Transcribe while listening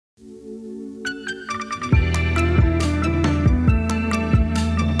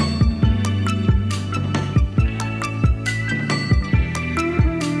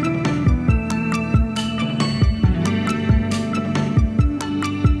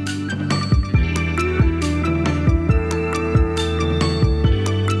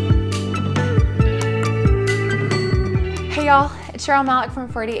y'all, it's Cheryl Malik from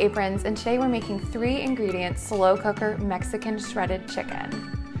 40 Aprons, and today we're making 3-ingredient slow cooker Mexican shredded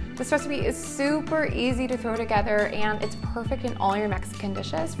chicken. This recipe is super easy to throw together and it's perfect in all your Mexican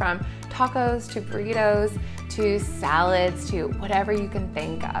dishes, from tacos to burritos to salads to whatever you can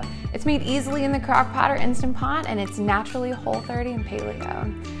think of. It's made easily in the Crockpot or Instant Pot, and it's naturally Whole30 and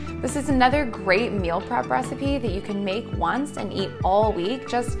paleo. This is another great meal prep recipe that you can make once and eat all week,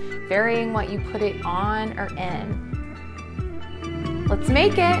 just varying what you put it on or in. Let's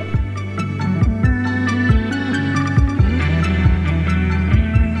make it!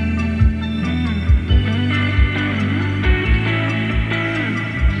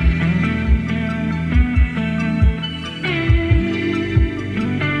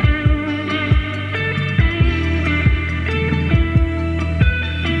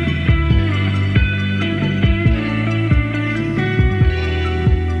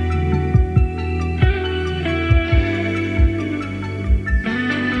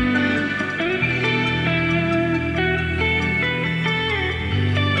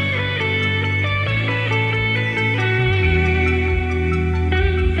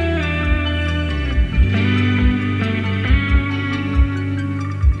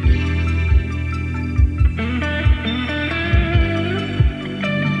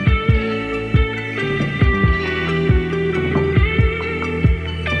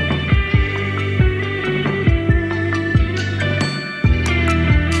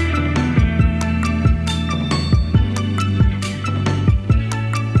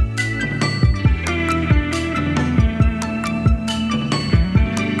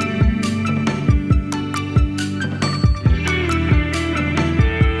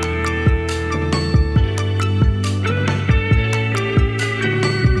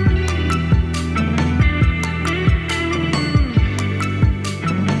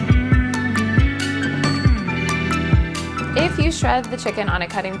 If you shred the chicken on a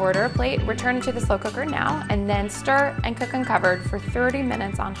cutting board or a plate, return it to the slow cooker now, and then stir and cook uncovered for 30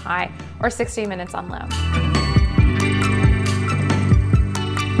 minutes on high or 60 minutes on low.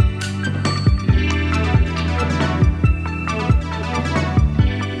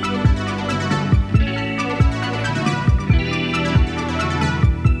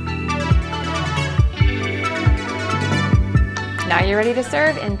 Now you're ready to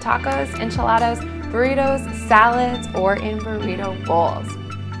serve in tacos, enchiladas, burritos, salads, or in burrito bowls.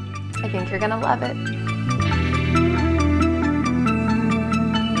 I think you're gonna love it.